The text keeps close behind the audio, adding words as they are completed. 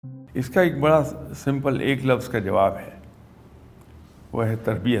اس کا ایک بڑا سمپل ایک لفظ کا جواب ہے، وہ ہے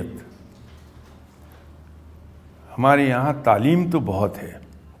تربیت۔ ہمارے یہاں تعلیم تو بہت ہے،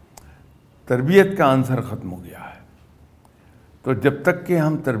 تربیت کا عنصر ختم ہو گیا ہے۔ تو جب تک کہ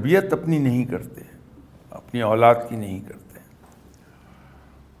ہم تربیت اپنی نہیں کرتے، اپنی اولاد کی نہیں کرتے،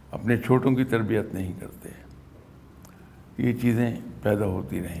 اپنے چھوٹوں کی تربیت نہیں کرتے، یہ چیزیں پیدا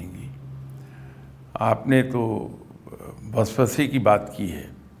ہوتی رہیں گی۔ آپ نے تو وسوسے کی بات کی ہے،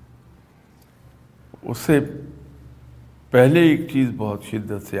 اس سے پہلے ایک چیز بہت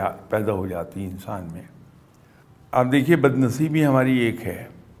شدت سے پیدا ہو جاتی ہے انسان میں۔ آپ دیکھیے، بدنصیبی ہماری ایک ہے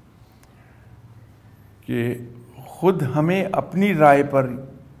کہ خود ہمیں اپنی رائے پر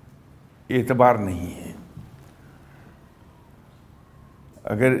اعتبار نہیں ہے۔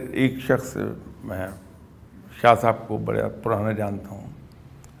 اگر ایک شخص، میں شاہ صاحب کو بڑا پرانا جانتا ہوں،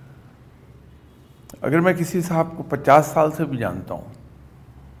 اگر میں کسی صاحب کو 50 سال سے بھی جانتا ہوں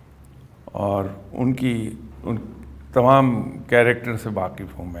اور ان تمام کیریکٹر سے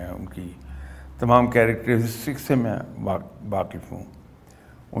واقف ہوں، میں ان کی تمام کیریکٹرسٹک سے میں واقف ہوں،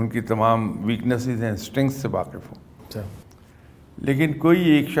 ان کی تمام ویکنیسز ہیں، اسٹرنگس سے واقف ہوں، لیکن کوئی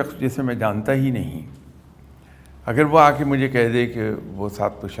ایک شخص جسے میں جانتا ہی نہیں، اگر وہ آ کے مجھے کہہ دے کہ وہ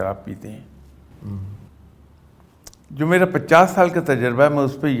صاحب تو شراب پیتے ہیں، جو میرا 50 سال کا تجربہ ہے، میں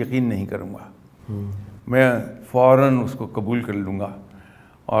اس پہ یقین نہیں کروں گا، میں فوراً اس کو قبول کر لوں گا،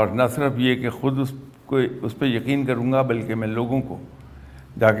 اور نہ صرف یہ کہ خود اس پہ یقین کروں گا، بلکہ میں لوگوں کو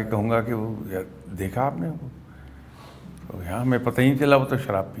جا کے کہوں گا کہ وہ دیکھا آپ نے، یہاں ہمیں پتہ ہی نہیں چلا وہ تو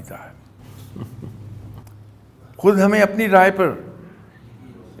شراب پیتا ہے۔ خود ہمیں اپنی رائے پر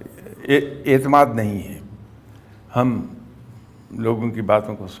اعتماد نہیں ہے، ہم لوگوں کی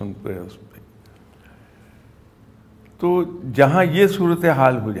باتوں کو سنتے ہیں اس پہ۔ تو جہاں یہ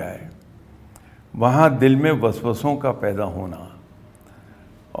صورتحال ہو جائے، وہاں دل میں وسوسوں کا پیدا ہونا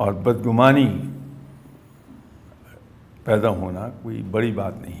اور بدگمانی پیدا ہونا کوئی بڑی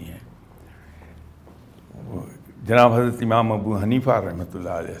بات نہیں ہے۔ جناب حضرت امام ابو حنیفہ رحمۃ اللہ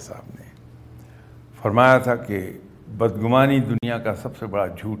علیہ صاحب نے فرمایا تھا کہ بدگمانی دنیا کا سب سے بڑا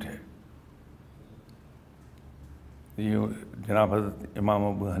جھوٹ ہے۔ یہ جناب حضرت امام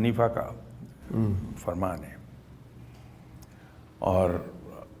ابو حنیفہ کا فرمان ہے، اور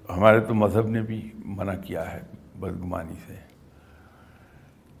ہمارے تو مذہب نے بھی منع کیا ہے بدگمانی سے۔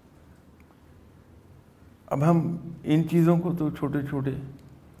 اب ہم ان چیزوں کو تو چھوٹے چھوٹے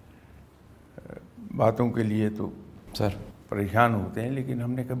باتوں کے لیے تو پریشان ہوتے ہیں، لیکن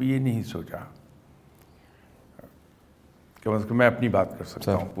ہم نے کبھی یہ نہیں سوچا کہ میں اپنی بات کر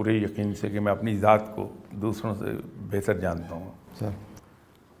سکتا ہوں پورے یقین سے کہ میں اپنی ذات کو دوسروں سے بہتر جانتا ہوں۔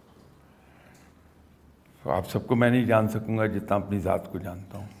 تو آپ سب کو میں نہیں جان سکوں گا جتنا اپنی ذات کو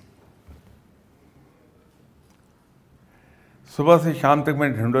جانتا ہوں۔ صبح سے شام تک میں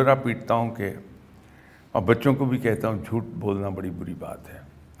ڈھنڈورا پیٹتا ہوں کہ، اور بچوں کو بھی کہتا ہوں، جھوٹ بولنا بڑی بری بات ہے،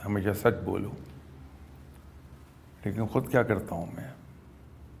 ہمیشہ سچ بولو، لیکن خود کیا کرتا ہوں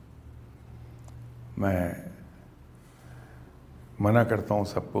میں منع کرتا ہوں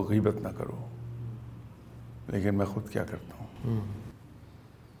سب کو غیبت نہ کرو، لیکن میں خود کیا کرتا ہوں۔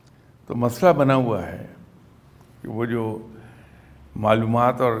 تو مسئلہ بنا ہوا ہے کہ وہ جو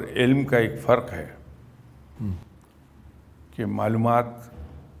معلومات اور علم کا ایک فرق ہے، کہ معلومات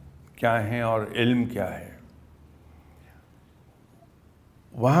کیا ہیں اور علم کیا ہے،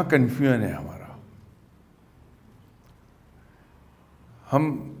 وہاں کنفیوژن ہے ہمارا۔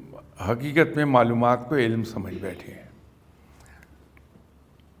 ہم حقیقت میں معلومات کو علم سمجھ بیٹھے ہیں۔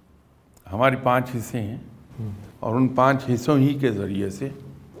 ہماری 5 حصے ہیں، اور ان 5 حصوں ہی کے ذریعے سے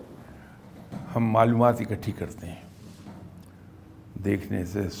ہم معلومات اکٹھی کرتے ہیں، دیکھنے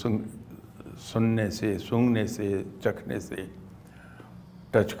سے، سننے سے، سونگھنے سے، چکھنے سے،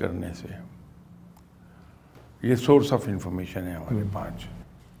 ٹچ کرنے سے۔ یہ سورس آف انفارمیشن ہے ہمارے 5۔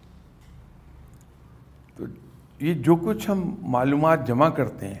 تو یہ جو کچھ ہم معلومات جمع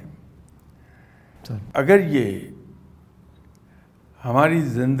کرتے ہیں، اگر یہ ہماری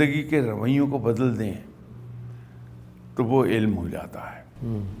زندگی کے رویوں کو بدل دیں تو وہ علم ہو جاتا ہے،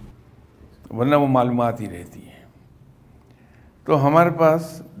 ورنہ وہ معلومات ہی رہتی ہیں۔ تو ہمارے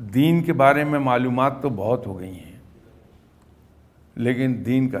پاس دین کے بارے میں معلومات تو بہت ہو گئی ہیں، لیکن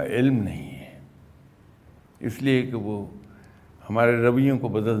دین کا علم نہیں ہے، اس لیے کہ وہ ہمارے رویوں کو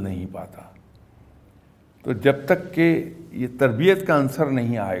بدل نہیں پاتا۔ تو جب تک کہ یہ تربیت کا عنصر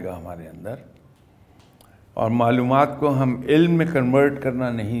نہیں آئے گا ہمارے اندر، اور معلومات کو ہم علم میں کنورٹ کرنا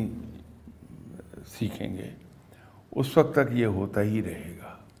نہیں سیکھیں گے، اس وقت تک یہ ہوتا ہی رہے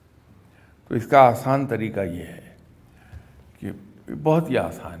گا۔ تو اس کا آسان طریقہ یہ ہے کہ بہت ہی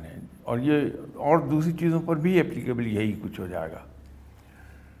آسان ہے، اور یہ اور دوسری چیزوں پر بھی اپلیکیبل یہی کچھ ہو جائے گا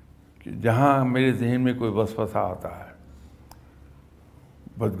کہ جہاں میرے ذہن میں کوئی وسوسہ آتا ہے،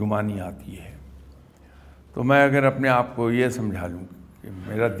 بدگمانی آتی ہے، تو میں اگر اپنے آپ کو یہ سمجھا لوں کہ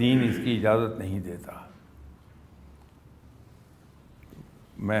میرا دین اس کی اجازت نہیں دیتا،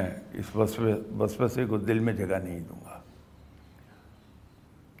 میں اس وسوسے کو دل میں جگہ نہیں دوں گا۔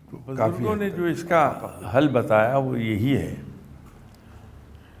 تو بزرگوں نے جو اس کا حل بتایا وہ یہی ہے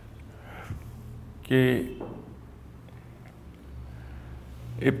کہ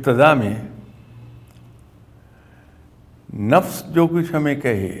ابتدا میں نفس جو کچھ ہمیں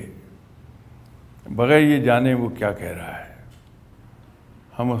کہے، بغیر یہ جانے وہ کیا کہہ رہا ہے،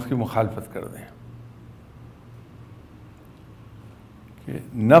 ہم اس کی مخالفت کر دیں۔ کہ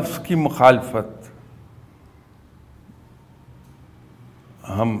نفس کی مخالفت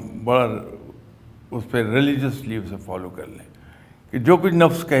ہم بڑا اس پہ ریلیجسلی اسے فالو کر لیں کہ جو کچھ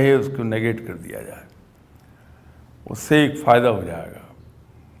نفس کہے اس کو نیگیٹ کر دیا جائے۔ اس سے ایک فائدہ ہو جائے گا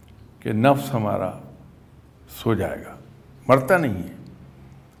کہ نفس ہمارا سو جائے گا، مرتا نہیں ہے،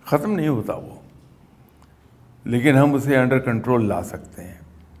 ختم نہیں ہوتا وہ، لیکن ہم اسے انڈر کنٹرول لا سکتے ہیں۔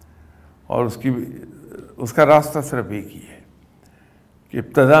 اور اس کا راستہ صرف ایک ہی ہے کہ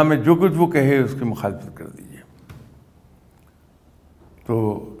ابتدا میں جو کچھ وہ کہے اس کی مخالفت کر دیجیے، تو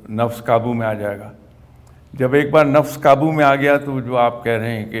نفس قابو میں آ جائے گا۔ جب ایک بار نفس قابو میں آ گیا تو جو آپ کہہ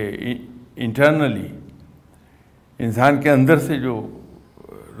رہے ہیں کہ انٹرنلی انسان کے اندر سے جو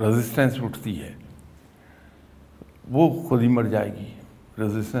ریزسٹنس اٹھتی ہے وہ خود ہی مر جائے گی،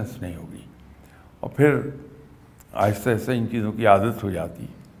 ریزسٹنس نہیں ہوگی، اور پھر آہستہ آہستہ ان چیزوں کی عادت ہو جاتی،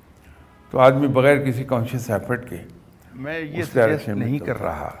 تو آدمی بغیر کسی کانشیس ایفرٹ کے میں یہ سجیسٹ نہیں کر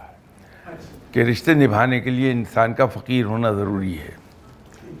رہا کہ رشتے نبھانے کے لیے انسان کا فقیر ہونا ضروری ہے،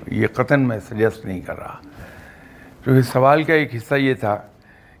 یہ قطعاً میں سجیسٹ نہیں کر رہا۔ کیونکہ سوال کا ایک حصہ یہ تھا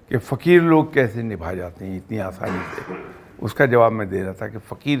کہ فقیر لوگ کیسے نبھا جاتے ہیں اتنی آسانی سے، اس کا جواب میں دے رہا تھا کہ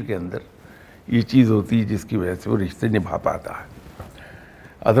فقیر کے اندر یہ چیز ہوتی ہے جس کی وجہ سے وہ رشتے نبھا پاتا ہے،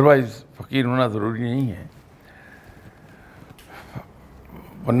 ادروائز فقیر ہونا ضروری نہیں ہے،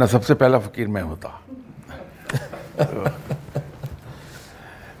 ورنہ سب سے پہلا فقیر میں ہوتا۔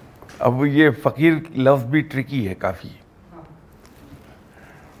 اب یہ فقیر لفظ بھی ٹرکی ہے کافی،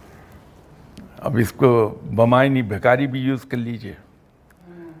 اب اس کو بمائنی بھکاری بھی یوز کر لیجئے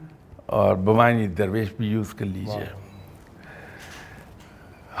اور بمائنی درویش بھی یوز کر لیجئے،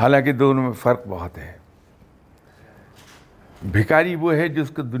 حالانکہ دونوں میں فرق بہت ہے۔ بھکاری وہ ہے جس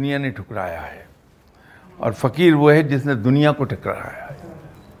کو دنیا نے ٹھکرایا ہے، اور فقیر وہ ہے جس نے دنیا کو ٹھکرایا ہے۔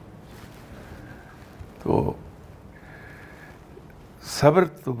 تو صبر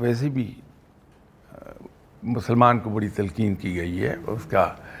تو ویسے بھی مسلمان کو بڑی تلقین کی گئی ہے، اس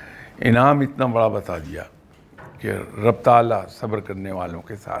کا انعام اتنا بڑا بتا دیا کہ رب تعالیٰ صبر کرنے والوں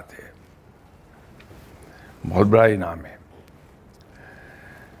کے ساتھ ہے، بہت بڑا انعام ہے،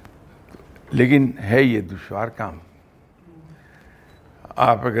 لیکن ہے یہ دشوار کام۔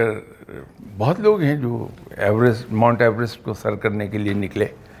 آپ اگر بہت لوگ ہیں جو ماؤنٹ ایوریسٹ کو سر کرنے کے لیے نکلے،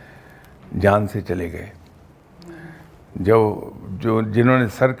 جان سے چلے گئے، جنہوں نے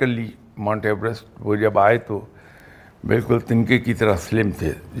سر کر لی ماؤنٹ ایوریسٹ، وہ جب آئے تو بالکل تنکے کی طرح سلم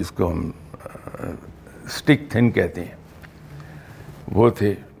تھے، جس کو ہم سٹک تھن کہتے ہیں، وہ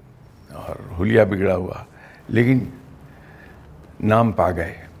تھے، اور حلیہ بگڑا ہوا، لیکن نام پا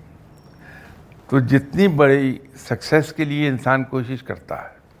گئے۔ تو جتنی بڑی سکسیس کے لیے انسان کوشش کرتا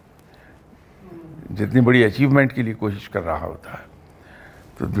ہے، جتنی بڑی اچیومنٹ کے لیے کوشش کر رہا ہوتا ہے،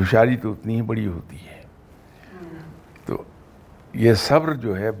 تو دشواری تو اتنی ہی بڑی ہوتی ہے۔ تو یہ صبر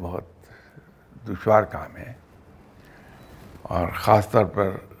جو ہے بہت دشوار کام ہے، اور خاص طور پر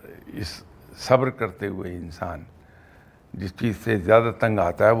اس صبر کرتے ہوئے انسان جس چیز سے زیادہ تنگ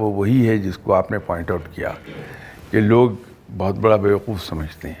آتا ہے وہ وہی ہے جس کو آپ نے پوائنٹ آؤٹ کیا کہ لوگ بہت بڑا بیوقوف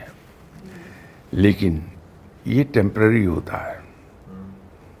سمجھتے ہیں، لیکن یہ ٹیمپرری ہوتا ہے۔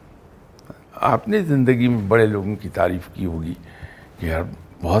 آپ نے زندگی میں بڑے لوگوں کی تعریف کی ہوگی کہ یار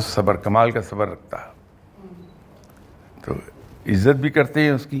بہت صبر، کمال کا صبر رکھتا ہے، تو عزت بھی کرتے ہیں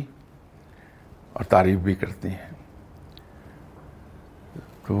اس کی اور تعریف بھی کرتے ہیں۔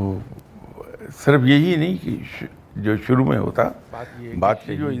 تو صرف یہی نہیں کہ جو شروع میں ہوتا، بات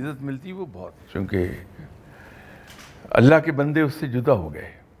کی جو عزت ملتی وہ بہت، چونکہ اللہ کے بندے اس سے جدا ہو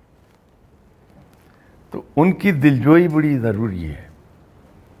گئے، تو ان کی دلجوئی بڑی ضروری ہے۔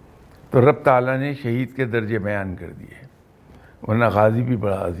 تو رب تعالیٰ نے شہید کے درجے بیان کر دیے، ورنہ غازی بھی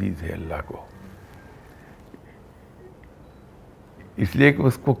بڑا عزیز ہے اللہ کو، اس لیے کہ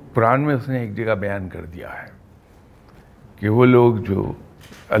اس کو قرآن میں اس نے ایک جگہ بیان کر دیا ہے کہ وہ لوگ جو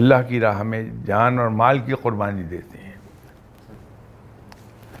اللہ کی راہ میں جان اور مال کی قربانی دیتے ہیں،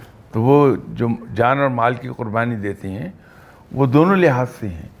 تو وہ جو جان اور مال کی قربانی دیتے ہیں وہ دونوں لحاظ سے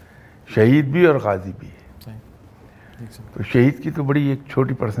ہیں۔ شہید بھی اور غازی بھی ہے. تو شہید کی تو بڑی ایک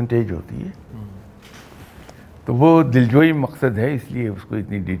چھوٹی پرسنٹیج ہوتی ہے، تو وہ دلجوئی مقصد ہے، اس لیے اس کو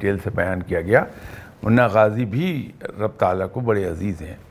اتنی ڈیٹیل سے بیان کیا گیا، ورنہ غازی بھی رب تعالیٰ کو بڑے عزیز ہیں.